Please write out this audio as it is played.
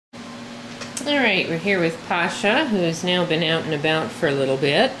Alright, we're here with Pascha, who's now been out and about for a little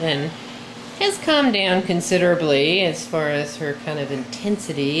bit and has calmed down considerably as far as her kind of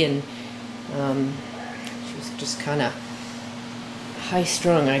intensity, and she was just kind of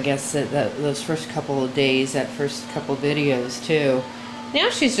high-strung, I guess, those first couple of days, that first couple videos too.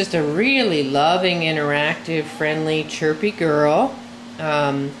 Now she's just a really loving, interactive, friendly, chirpy girl.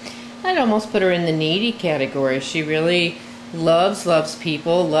 I'd almost put her in the needy category. She really loves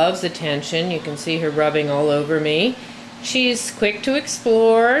people, loves attention. You can see her rubbing all over me. She's quick to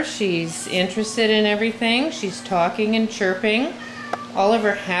explore. She's interested in everything. She's talking and chirping. All of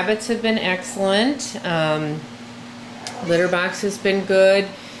her habits have been excellent. Litter box has been good.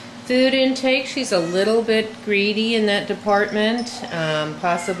 Food intake, she's a little bit greedy in that department.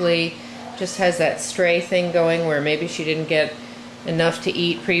 Possibly just has that stray thing going where maybe she didn't get enough to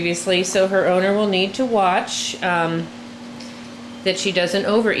eat previously, so her owner will need to watch that she doesn't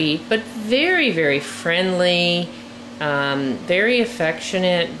overeat. But very friendly, very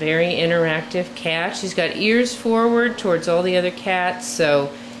affectionate, very interactive cat. She's got ears forward towards all the other cats,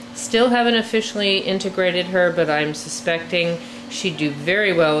 so still haven't officially integrated her, but I'm suspecting she'd do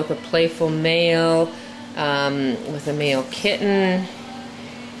very well with a playful male, with a male kitten,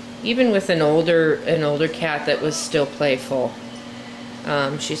 even with an older cat that was still playful.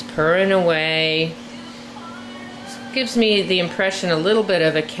 She's purring away. Gives me the impression a little bit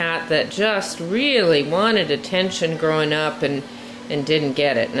of a cat that just really wanted attention growing up and didn't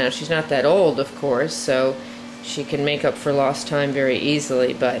get it. Now, she's not that old, of course, so she can make up for lost time very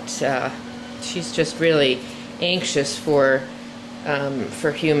easily, but she's just really anxious for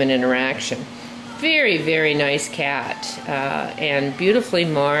human interaction. Very nice cat, and beautifully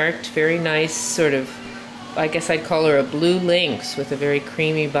marked, very nice sort of, I guess I'd call her a blue lynx with a very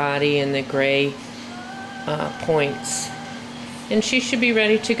creamy body and the gray points. And she should be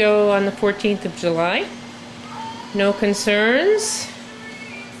ready to go on the 14th of July. No concerns.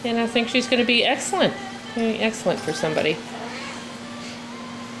 And I think she's going to be excellent. Very excellent for somebody.